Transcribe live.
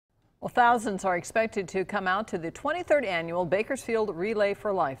Well, thousands are expected to come out to the 23rd annual Bakersfield Relay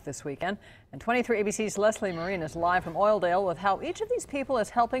for Life this weekend. And 23 ABC's Leslie Marine is live from Oildale with how each of these people is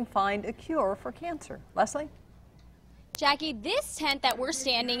helping find a cure for cancer. Leslie? Jackie, this tent that we're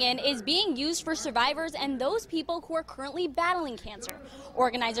standing in is being used for survivors and those people who are currently battling cancer.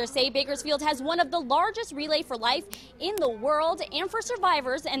 Organizers say Bakersfield has one of the largest Relay for Life in the world, and for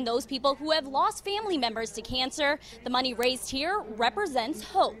survivors and those people who have lost family members to cancer, the money raised here represents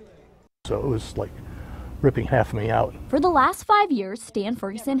hope. So it was like ripping half of me out. For the last 5 years, Stan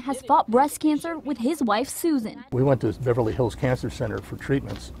Ferguson has fought breast cancer with his wife, Susan. We went to Beverly Hills Cancer Center for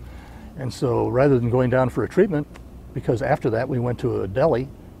treatments. And so rather than going down for a treatment, because after that we went to a deli,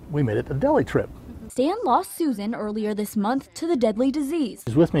 we made it a deli trip. Stan lost Susan earlier this month to the deadly disease.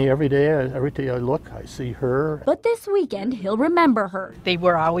 She's with me every day. Every day I look, I see her. But this weekend, he'll remember her. They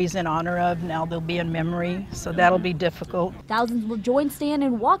were always in honor of, now they'll be in memory, so that'll be difficult. Thousands will join Stan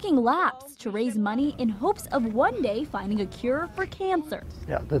in walking laps to raise money in hopes of one day finding a cure for cancer.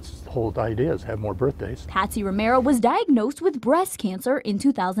 Yeah, that's the whole idea, is have more birthdays. Patsy Romero was diagnosed with breast cancer in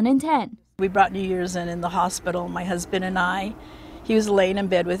 2010. We brought New Year's in the hospital, my husband and I. He was laying in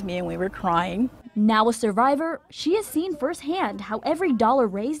bed with me and we were crying. Now a survivor, she has seen firsthand how every dollar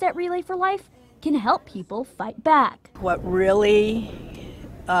raised at Relay for Life can help people fight back. What really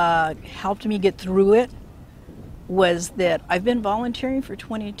helped me get through it was that I've been volunteering for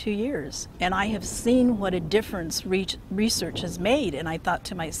 22 years and I have seen what a difference research has made, and I thought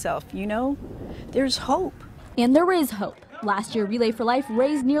to myself, you know, there's hope. And there is hope. Last year, Relay for Life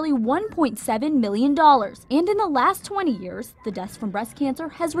raised nearly $1.7 million. And in the last 20 years, the deaths from breast cancer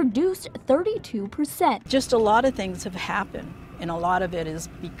has reduced 32%. Just a lot of things have happened, and a lot of it is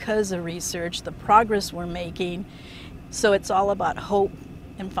because of research, the progress we're making. So it's all about hope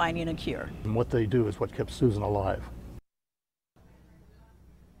and finding a cure. And what they do is what kept Susan alive.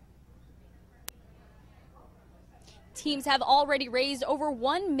 Teams have already raised over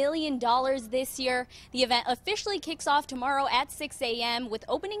 $1 million this year. The event officially kicks off tomorrow at 6 a.m. with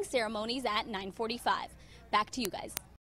opening ceremonies at 9:45. Back to you guys.